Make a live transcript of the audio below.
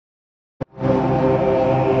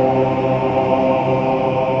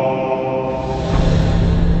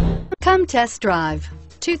test drive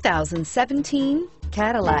 2017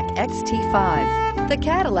 Cadillac XT5. The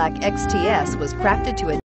Cadillac XTS was crafted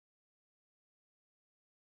to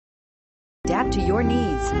adapt to your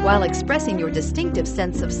needs while expressing your distinctive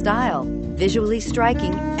sense of style. Visually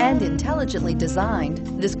striking and intelligently designed,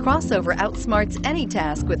 this crossover outsmarts any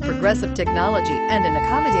task with progressive technology and an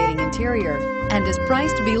accommodating interior, and is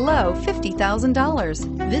priced below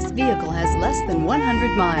 $50,000. This vehicle has less than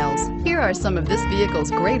 100 miles. Here are some of this vehicle's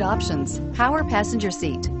great options: power passenger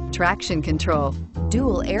seat, traction control,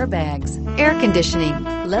 dual airbags, air conditioning,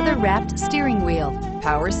 leather-wrapped steering wheel,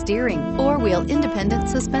 power steering, four-wheel independent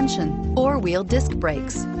suspension, four-wheel disc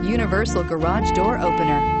brakes, universal garage door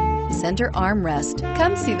opener, center armrest.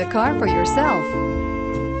 Come see the car for yourself.